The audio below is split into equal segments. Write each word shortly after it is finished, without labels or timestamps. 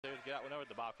get that one over.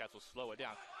 The Bobcats will slow it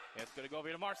down. And it's going to go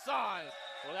over here to Marsan.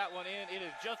 Well, that one in. It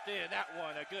is just in. That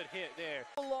one, a good hit there.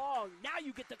 Long. Now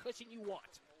you get the cushion you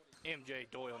want. MJ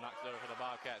Doyle knocks it over for the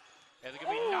Bobcats. And it's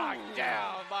going to be knocked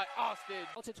down by Austin.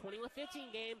 It's a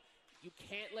 21-15 game. You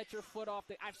can't let your foot off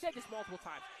the... I've said this multiple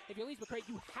times. If you're Lees-McRae,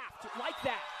 you have to. Like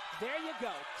that. There you go.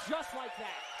 Just like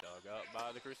that. Dug up by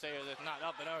the Crusaders. It's not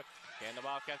up and over. Can the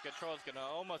Bobcats control? It's going to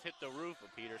almost hit the roof. But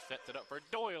Peter sets it up for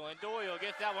Doyle. And Doyle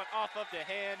gets that one off of the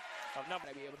hand of number...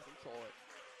 Be able to control it.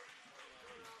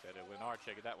 Set it with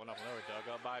Archer. Get that one up and over.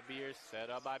 Dug up by Beers.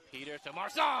 Set up by Peter to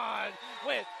Marsan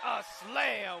with a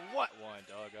slam. What one?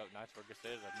 Dug up. Nice for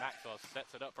Crusaders. Maxwell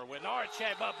sets it up for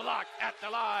Winarche, but blocked at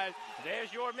the line. There's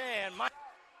your man. 1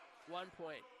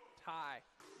 point. Tie.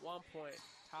 1 point.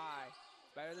 Tie.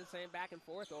 Better than saying back and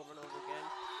forth over and over again.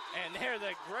 And there's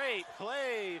a great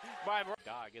play by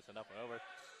Dodd. Gets it up and over.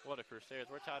 What a Crusaders.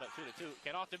 We're tied up 2-2.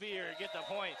 Can Austin Beer get the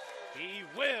point? He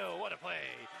will. What a play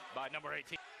by number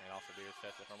 18. And Austin Beer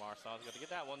sets it from Marsan. He's going to get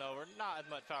that one over. Not as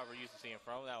much power we're used to seeing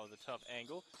from. That was a tough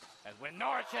angle. As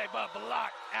Winarche, but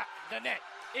blocked at the net.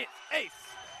 It's Ace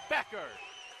Becker.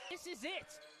 This is it.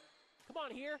 Come on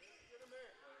here.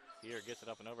 Here gets it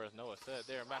up and over, as Noah said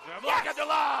there. Block at the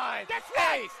line. That's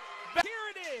right. Ace. Here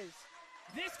it is.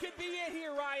 This could be it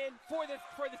here, Ryan, for the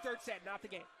third set, not the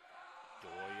game.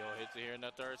 Doyle hits it here in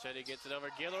the third set. He gets it over.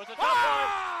 Giller with a tough one.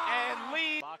 And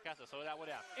Lee. Bobcats will slow that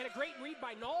one out. And a great read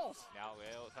by Knowles. Now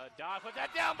Dodd put that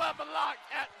down, but blocked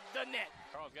at the net.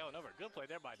 Charles going over. Good play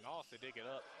there by Knowles to dig it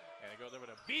up. And it goes over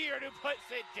to Beard, who puts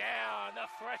it down. The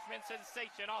freshman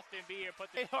sensation, Austin Beard,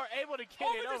 they are able to get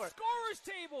it over. The scorer's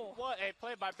table. What a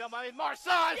play by Belmont Abbey.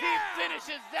 Marsan, he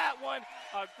finishes that one.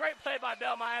 A great play by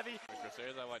Belmont Abbey.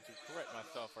 Crusaders, I want to correct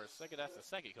myself for a second. That's the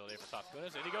second kill there for Top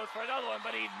Schooners. And he goes for another one,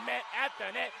 but he's met at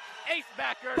the net. Ace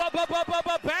Backer. Backer.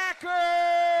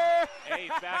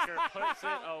 Ace Backer puts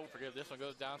it. Oh, forgive. This one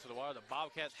goes down to the wire. The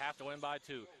Bobcats have to win by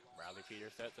 2. Bradley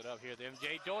Peters sets it up here. The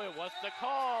MJ Doyle, what's the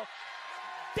call?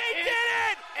 They did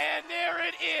it! And there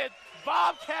it is.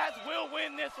 Bobcats will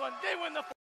win this one. They win the